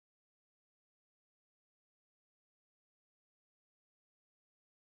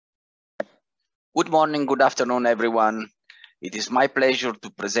Good morning, good afternoon, everyone. It is my pleasure to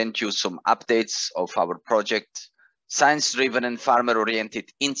present you some updates of our project, Science-Driven and Farmer-Oriented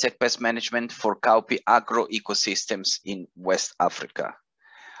Insect Pest Management for cowpea agro-ecosystems in West Africa.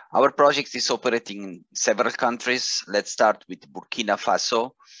 Our project is operating in several countries. Let's start with Burkina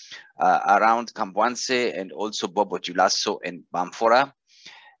Faso, around Kambwanse and also Bobo Dioulasso and Bamfora.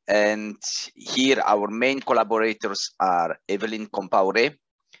 And here our main collaborators are Evelyn Compaoré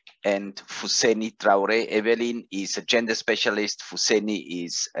and Fousseni Traoré. Evelyn is a gender specialist. Fousseni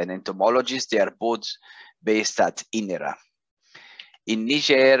is an entomologist. They are both based at INERA. In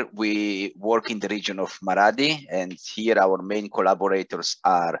Niger, we work in the region of Maradi, and here our main collaborators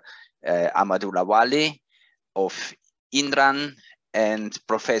are Amadou Lawali of INRAN and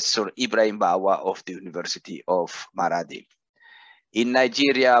Professor Ibrahim Bawa of the University of Maradi. In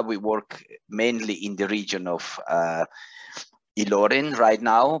Nigeria, we work mainly in the region of Ilorin right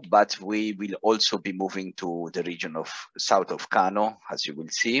now, but we will also be moving to the region of south of Kano, as you will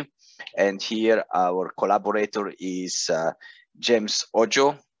see. And here our collaborator is James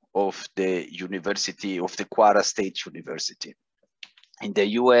Ojo of the University of the Kwara State University. In the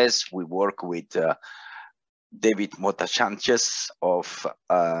US, we work with David Mota-Sanchez of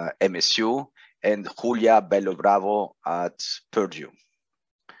MSU and Julia Bello Bravo at Purdue.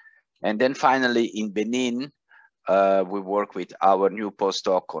 And then finally in Benin, we work with our new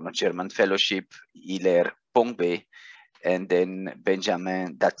postdoc on a German fellowship, Hilaire Pongbe, and then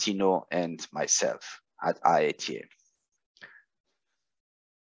Benjamin Datino and myself at IATA.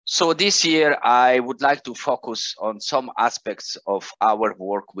 So this year, I would like to focus on some aspects of our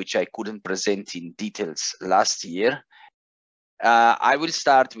work which I couldn't present in details last year. I will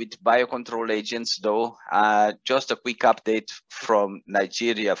start with biocontrol agents, though. Just a quick update from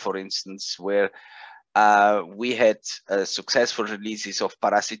Nigeria, for instance, where we had successful releases of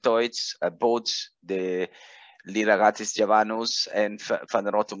parasitoids, both the Liragatis javanus and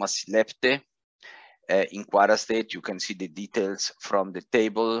Phanerotomus lepte. In Kwara State, you can see the details from the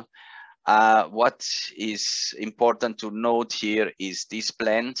table. What is important to note here is this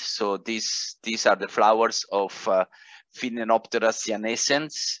plant. So these are the flowers of Phaneroptera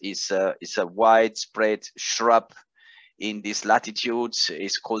cyanescens. It's a widespread shrub in these latitudes.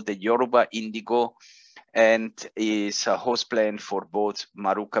 It's called the Yoruba indigo and is a host plant for both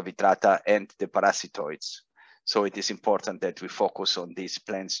Maruca vitrata and the parasitoids. So it is important that we focus on these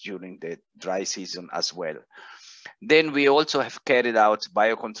plants during the dry season as well. Then we also have carried out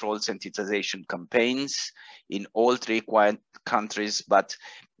biocontrol sensitization campaigns in all three countries, but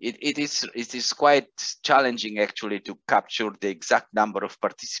it is quite challenging actually to capture the exact number of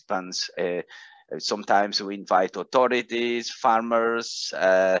participants. Sometimes we invite authorities, farmers,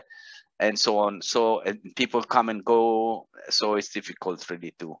 and so on. So people come and go, so it's difficult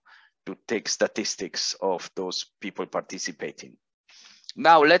really to take statistics of those people participating.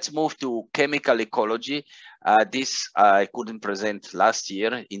 Now let's move to chemical ecology. This I couldn't present last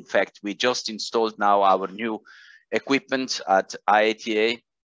year. In fact, we just installed now our new equipment at IATA.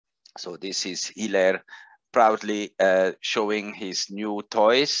 So this is Hilaire proudly showing his new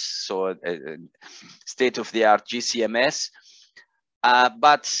toys. So state-of-the-art GCMS.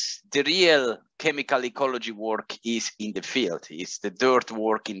 But the real chemical ecology work is in the field. It's the dirt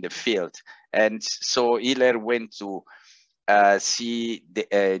work in the field. And so Hilaire went to see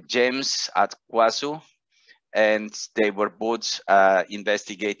the James at Kwasu, and they were both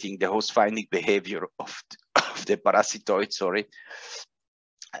investigating the host finding behavior of the parasitoid,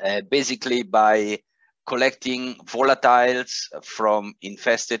 basically by collecting volatiles from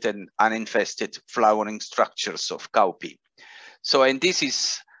infested and uninfested flowering structures of cowpea. So, and this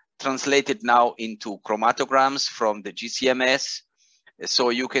is translated now into chromatograms from the GCMS. So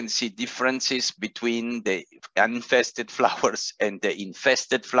you can see differences between the uninfested flowers and the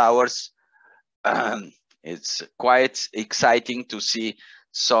infested flowers. It's quite exciting to see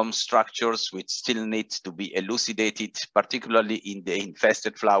some structures which still need to be elucidated, particularly in the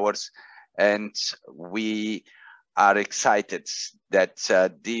infested flowers. And we are excited that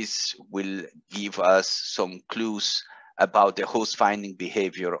this will give us some clues about the host finding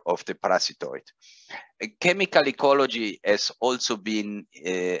behavior of the parasitoid. Chemical ecology has also been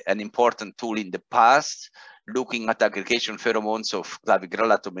an important tool in the past, looking at aggregation pheromones of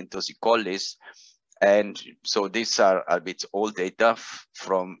Clavigralla tomentosicollis. And so these are a bit old data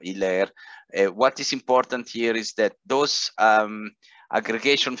from Hilaire. What is important here is that those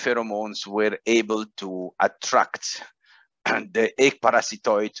aggregation pheromones were able to attract the egg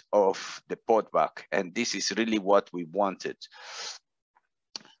parasitoid of the podbug, and this is really what we wanted.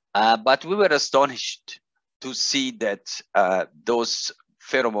 But we were astonished to see that those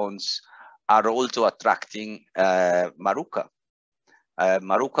pheromones are also attracting Maruca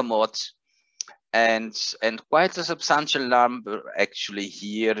moths, and quite a substantial number actually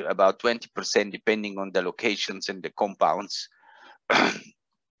here, about 20%, depending on the locations and the compounds.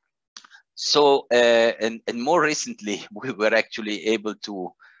 So and more recently, we were actually able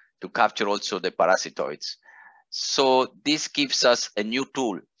to capture also the parasitoids. So this gives us a new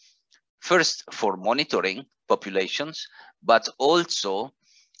tool, first for monitoring populations, but also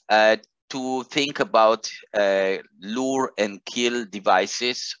to think about lure and kill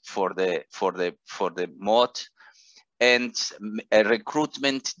devices for the moth, and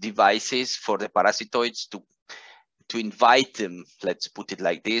recruitment devices for the parasitoids to invite them, let's put it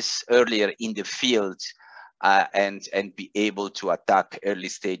like this, earlier in the field and be able to attack early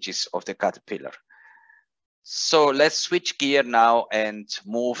stages of the caterpillar. So let's switch gear now and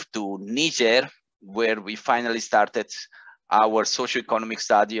move to Niger, where we finally started our socioeconomic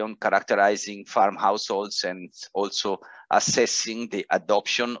study on characterizing farm households and also assessing the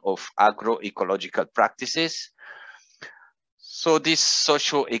adoption of agroecological practices. So this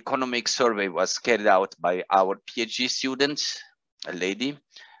socioeconomic survey was carried out by our PhD student, a lady,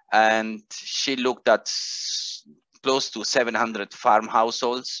 and she looked at close to 700 farm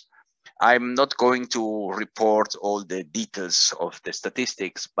households. I'm not going to report all the details of the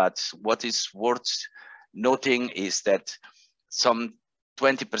statistics, but what is worth noting is that some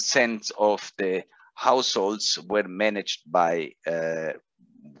 20% of the households were managed by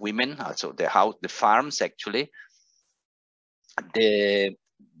women, also the farms actually. The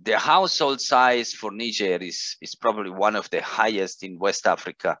household size for Niger is probably one of the highest in West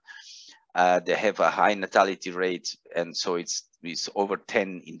Africa. They have a high natality rate, and so it's over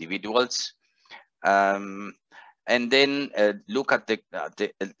 10 individuals. And then look at the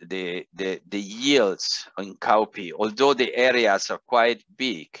yields in cowpea. Although the areas are quite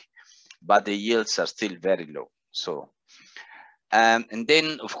big, but the yields are still very low. So, and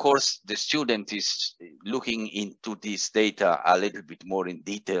then of course the student is looking into this data a little bit more in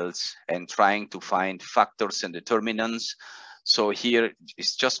details and trying to find factors and determinants. So here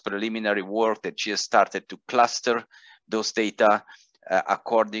it's just preliminary work that she has started to cluster those data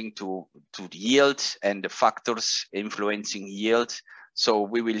according to yield and the factors influencing yield. So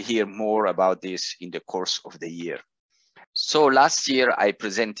we will hear more about this in the course of the year. So last year I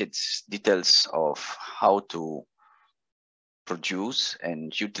presented details of how to produce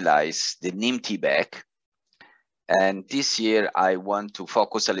and utilize the neem tea bag. And this year I want to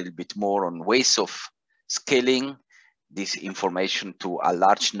focus a little bit more on ways of scaling this information to a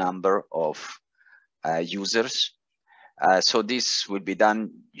large number of users. So this will be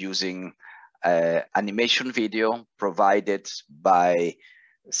done using animation video provided by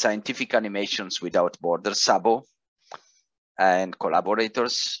Scientific Animations Without Borders, SABO, and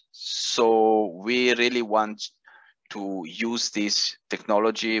collaborators. So we really want to use this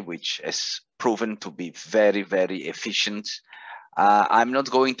technology, which has proven to be very, very efficient. I'm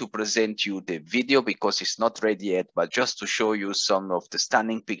not going to present you the video because it's not ready yet, but just to show you some of the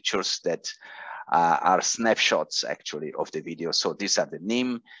stunning pictures that are snapshots actually of the video. So these are the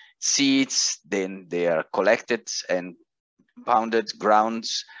neem seeds, then they are collected and pounded, ground.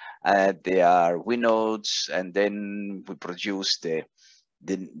 They are winnowed, and then we produce the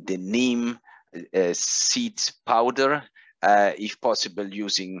neem seed powder, if possible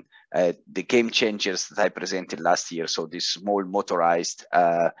using the game changers that I presented last year. So these small motorized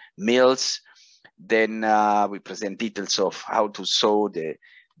mills. Then we present details of how to sew the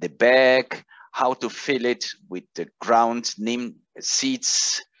bag, how to fill it with the ground neem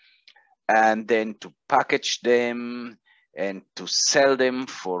seeds, and then to package them and to sell them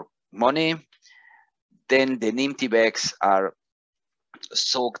for money. Then the neem tea bags are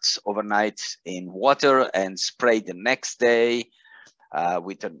soaked overnight in water and sprayed the next day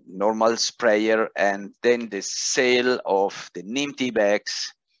with a normal sprayer. And then the sale of the neem tea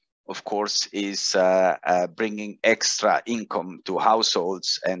bags, of course, is bringing extra income to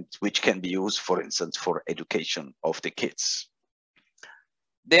households, and which can be used, for instance, for education of the kids.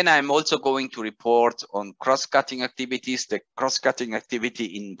 Then I'm also going to report on cross-cutting activities. The cross-cutting activity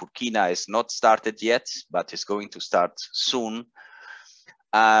in Burkina is not started yet, but is going to start soon.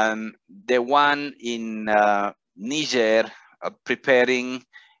 The one in Niger, preparing,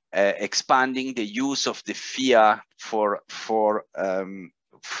 expanding the use of the FIA for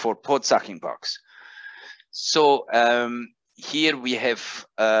pod sucking bugs. So here we have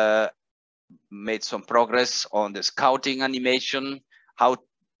made some progress on the scouting animation, how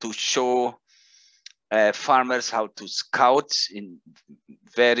to show farmers how to scout in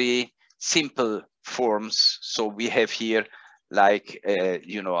very simple forms. So we have here like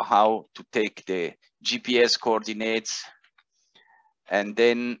you know, how to take the GPS coordinates and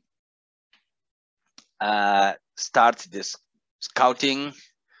then start this scouting.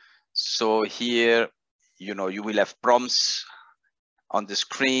 So here, you know, you will have prompts on the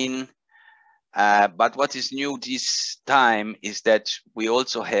screen. But what is new this time is that we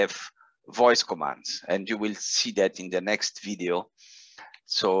also have voice commands, and you will see that in the next video.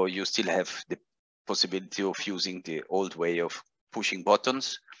 So you still have the possibility of using the old way of pushing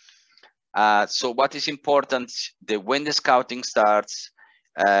buttons. So what is important, that when the scouting starts,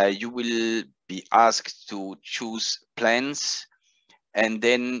 you will be asked to choose plants, and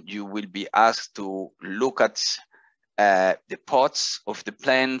then you will be asked to look at the pots of the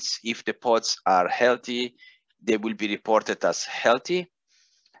plants. If the pots are healthy, they will be reported as healthy,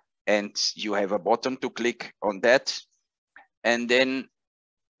 and you have a button to click on that. And then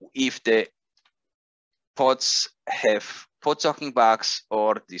if the pots have pot sucking bugs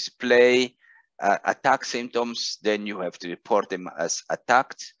or display attack symptoms, then you have to report them as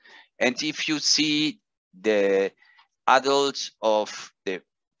attacked. And if you see the adults of the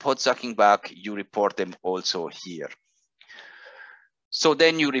pot sucking bug, you report them also here. So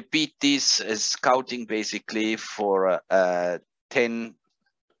then you repeat this scouting basically for 10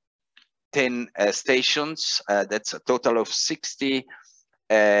 stations. That's a total of 60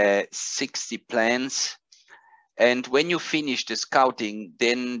 plants. And when you finish the scouting,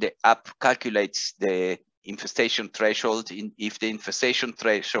 then the app calculates the infestation threshold. If the infestation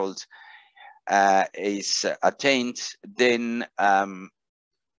threshold is attained, then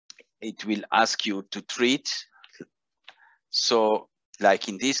it will ask you to treat. So like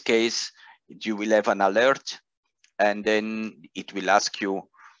in this case, you will have an alert, and then it will ask you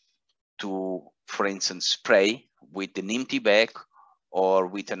to, for instance, spray with an empty bag or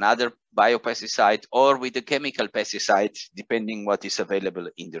with another biopesticide or with a chemical pesticide, depending what is available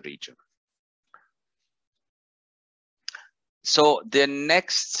in the region. So the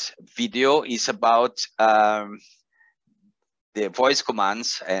next video is about the voice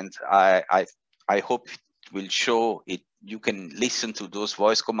commands, and I hope it will show it. You can listen to those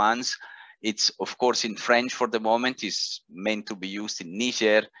voice commands. It's of course in French for the moment. It's meant to be used in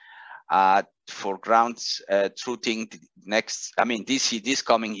Niger. For ground truthing next, I mean this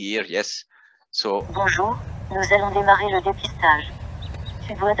coming here, yes. So bonjour, nous allons démarrer le dépistage.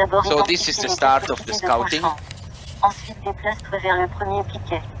 Tu dois d'abord so this is the start of the scouting. Ensuite déplace-toi vers le premier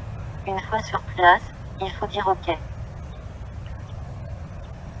piquet. Une fois sur place, il faut dire OK.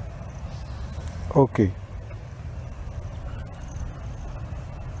 OK.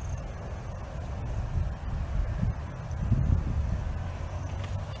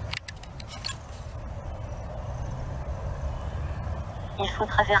 Il faut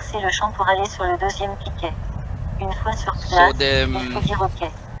traverser le champ pour aller sur le deuxième piquet. Une fois sur place, il faut dire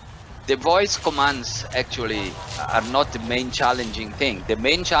OK. The voice commands actually are not the main challenging thing. The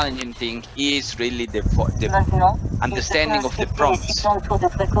main challenging thing is really the understanding of the prompts. Autour de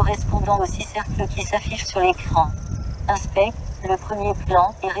toi correspondant aux 6 cercles qui s'affichent sur l'écran. Inspecte le premier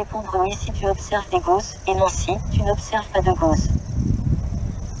plan et répondre oui si tu observes des gousses et non si tu n'observes pas de gousses.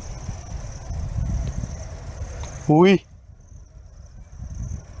 Oui.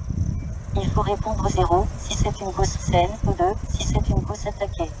 Il faut répondre 0 si c'est une gousse saine ou 2 si c'est une gousse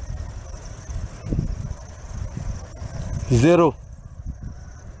attaquée. 0.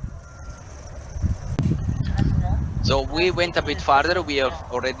 So we went a bit further. We have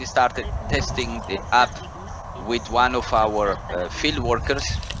already started testing the app with one of our field workers,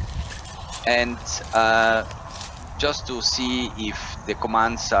 and just to see if the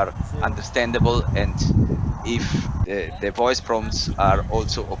commands are understandable and if the voice prompts are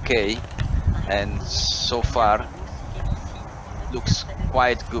also okay. And so far looks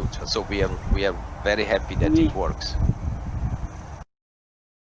quite good. So we are very happy that it works.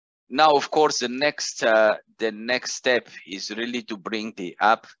 Now, of course, the next step is really to bring the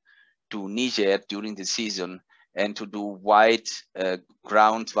app to Niger during the season and to do wide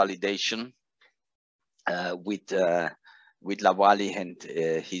ground validation with Lawali and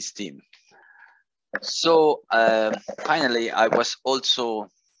his team. So finally, I was also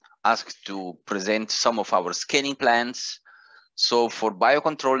asked to present some of our scaling plans. So for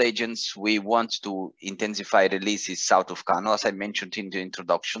biocontrol agents, we want to intensify releases south of Kano, as I mentioned in the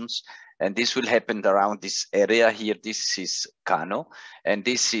introductions. And this will happen around this area here. This is Kano, and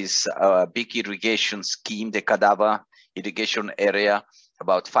this is a big irrigation scheme, the Kadava irrigation area,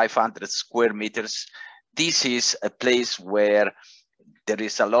 about 500 square meters. This is a place where there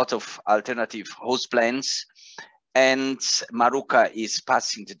is a lot of alternative host plants, and Maruka is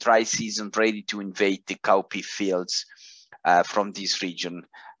passing the dry season, ready to invade the cowpea fields from this region,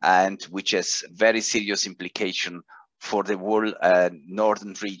 and which has very serious implication for the whole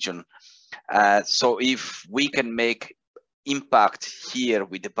northern region. So if we can make impact here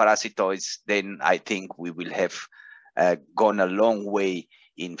with the parasitoids, then I think we will have gone a long way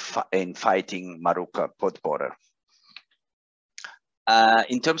in fighting Maruca pod borer.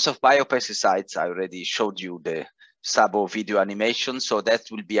 In terms of biopesticides, I already showed you the Sabo video animation, so that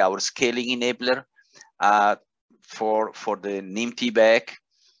will be our scaling enabler for the neem tea bag.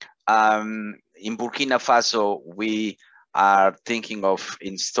 In Burkina Faso, we are thinking of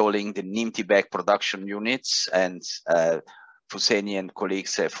installing the neem tea bag production units, and Fuseni and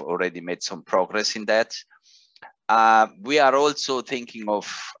colleagues have already made some progress in that. We are also thinking of,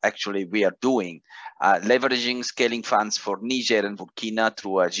 actually we are doing, leveraging scaling funds for Niger and Burkina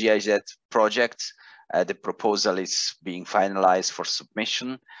through a GIZ project. The proposal is being finalized for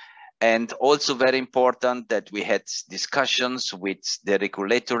submission. And also very important that we had discussions with the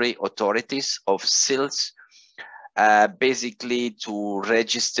regulatory authorities of SILS, basically to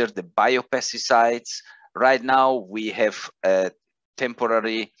register the biopesticides. Right now we have a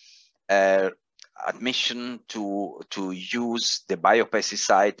temporary admission to use the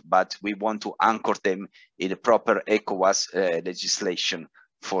biopesticide, but we want to anchor them in the proper ECOWAS legislation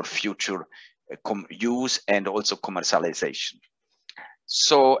for future use and also commercialization.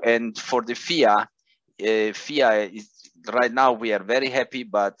 So, and for the FIA, right now we are very happy,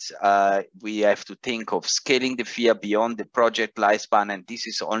 but we have to think of scaling the FIA beyond the project lifespan, and this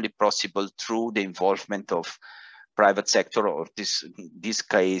is only possible through the involvement of private sector, or this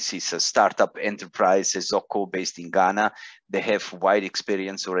case is a startup enterprise, Zoko, based in Ghana. They have wide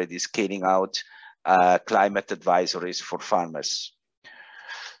experience already scaling out climate advisories for farmers.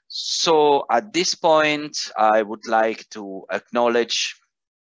 So at this point, I would like to acknowledge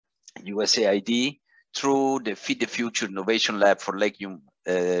USAID through the Feed the Future Innovation Lab for Legume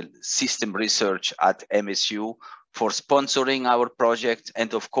System Research at MSU for sponsoring our project,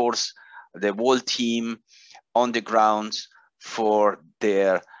 and of course the whole team on the ground for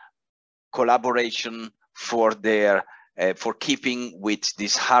their collaboration, for their for keeping with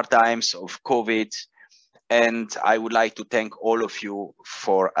these hard times of COVID. And I would like to thank all of you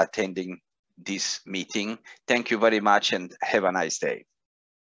for attending this meeting. Thank you very much and have a nice day.